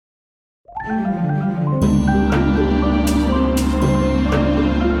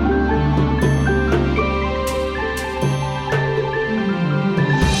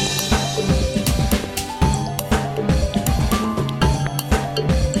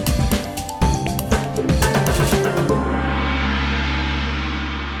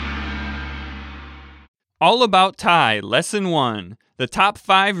All About Thai, Lesson 1, The Top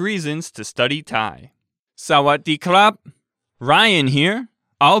 5 Reasons to Study Thai. Sawadee krap. Ryan here.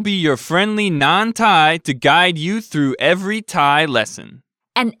 I'll be your friendly non-Thai to guide you through every Thai lesson.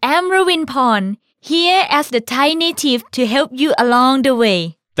 And I'm Rawinporn, here as the Thai native to help you along the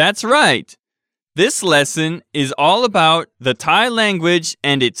way. That's right. This lesson is all about the Thai language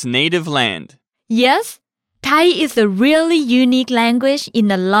and its native land. Yes, Thai is a really unique language in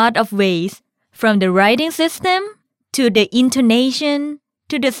a lot of ways. From the writing system, to the intonation,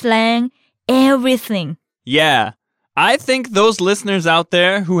 to the slang, everything. Yeah, I think those listeners out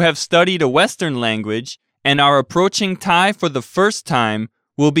there who have studied a Western language and are approaching Thai for the first time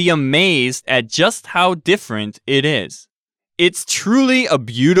will be amazed at just how different it is. It's truly a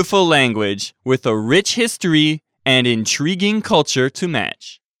beautiful language with a rich history and intriguing culture to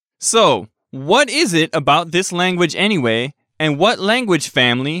match. So, what is it about this language anyway, and what language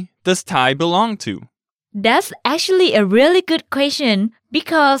family does Thai belong to? That's actually a really good question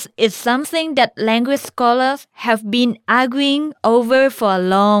because it's something that language scholars have been arguing over for a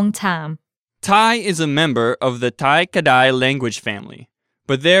long time. Thai is a member of the Thai Kadai language family,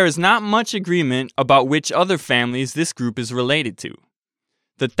 but there is not much agreement about which other families this group is related to.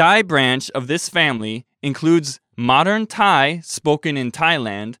 The Thai branch of this family includes modern Thai spoken in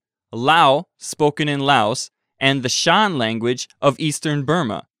Thailand, Lao spoken in Laos, and the Shan language of Eastern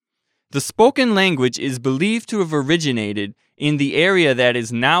Burma. The spoken language is believed to have originated in the area that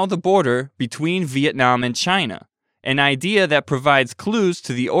is now the border between Vietnam and China, an idea that provides clues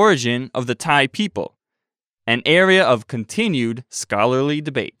to the origin of the Thai people, an area of continued scholarly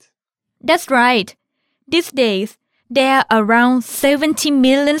debate. That's right. These days, there are around 70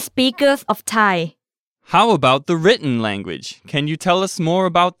 million speakers of Thai. How about the written language? Can you tell us more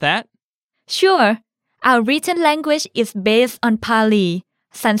about that? Sure. Our written language is based on Pali,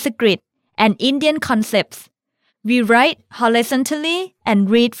 Sanskrit, and Indian concepts. We write horizontally and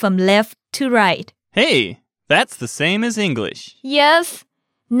read from left to right. Hey, that's the same as English. Yes.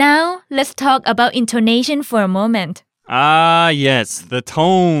 Now, let's talk about intonation for a moment. Ah, yes, the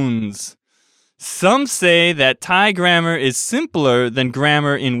tones. Some say that Thai grammar is simpler than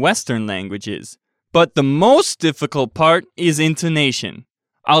grammar in Western languages, but the most difficult part is intonation.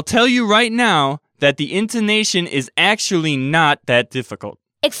 I'll tell you right now that the intonation is actually not that difficult.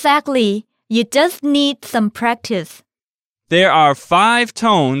 Exactly. You just need some practice. There are 5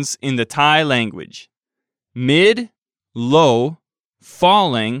 tones in the Thai language: mid, low,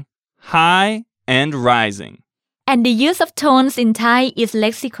 falling, high, and rising. And the use of tones in Thai is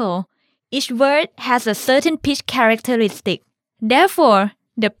lexical. Each word has a certain pitch characteristic. Therefore,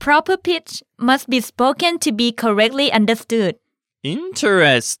 the proper pitch must be spoken to be correctly understood.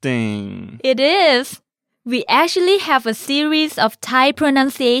 Interesting. It is. We actually have a series of Thai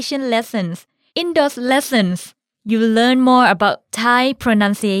pronunciation lessons. In those lessons, you learn more about Thai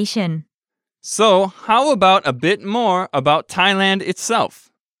pronunciation. So, how about a bit more about Thailand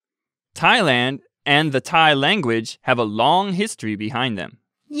itself? Thailand and the Thai language have a long history behind them.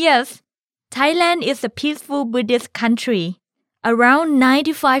 Yes, Thailand is a peaceful Buddhist country. Around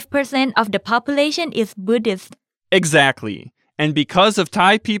 95% of the population is Buddhist. Exactly. And because of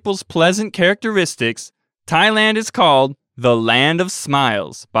Thai people's pleasant characteristics, Thailand is called the Land of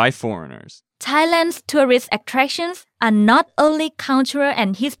Smiles by foreigners. Thailand's tourist attractions are not only cultural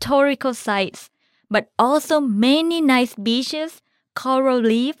and historical sites, but also many nice beaches, coral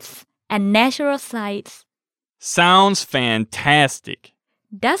reefs, and natural sites. Sounds fantastic.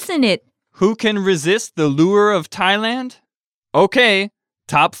 Doesn't it? Who can resist the lure of Thailand? Okay,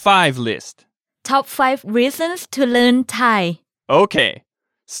 top 5 list. Top 5 reasons to learn Thai. Okay,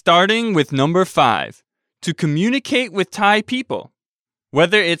 starting with number 5, to communicate with Thai people.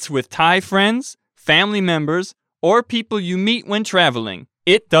 Whether it's with Thai friends, family members, or people you meet when traveling,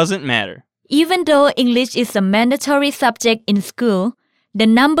 it doesn't matter. Even though English is a mandatory subject in school, the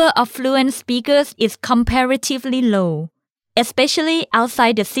number of fluent speakers is comparatively low, especially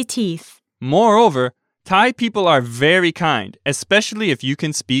outside the cities. Moreover, Thai people are very kind, especially if you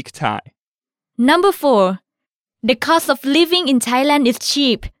can speak Thai. Number 4. The cost of living in Thailand is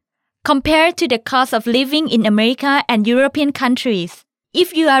cheap compared to the cost of living in America and European countries.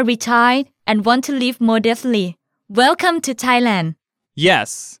 If you are retired and want to live modestly, welcome to Thailand.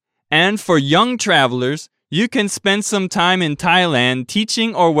 Yes, and for young travelers, You can spend some time in Thailand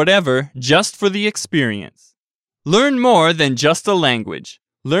teaching or whatever just for the experience. Learn more than just a language.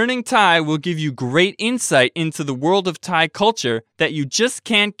 Learning Thai will give you great insight into the world of Thai culture that you just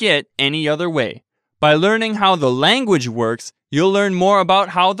can't get any other way. By learning how the language works, you'll learn more about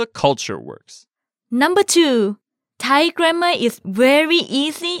how the culture works. Number 2. Thai grammar is very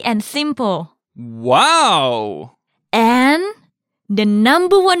easy and simple. Wow! And the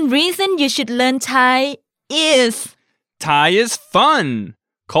number 1 reason you should learn Thai is Thai is fun.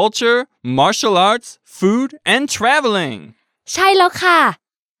 Culture, martial arts, food, and traveling. ใช่แล้วค่ะ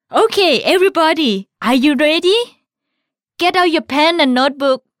Okay, everybody, are you ready? Get out your pen and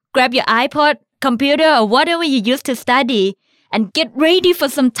notebook, grab your iPod, computer, or whatever you use to study, and get ready for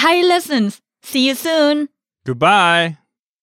some Thai lessons. See you soon. Goodbye.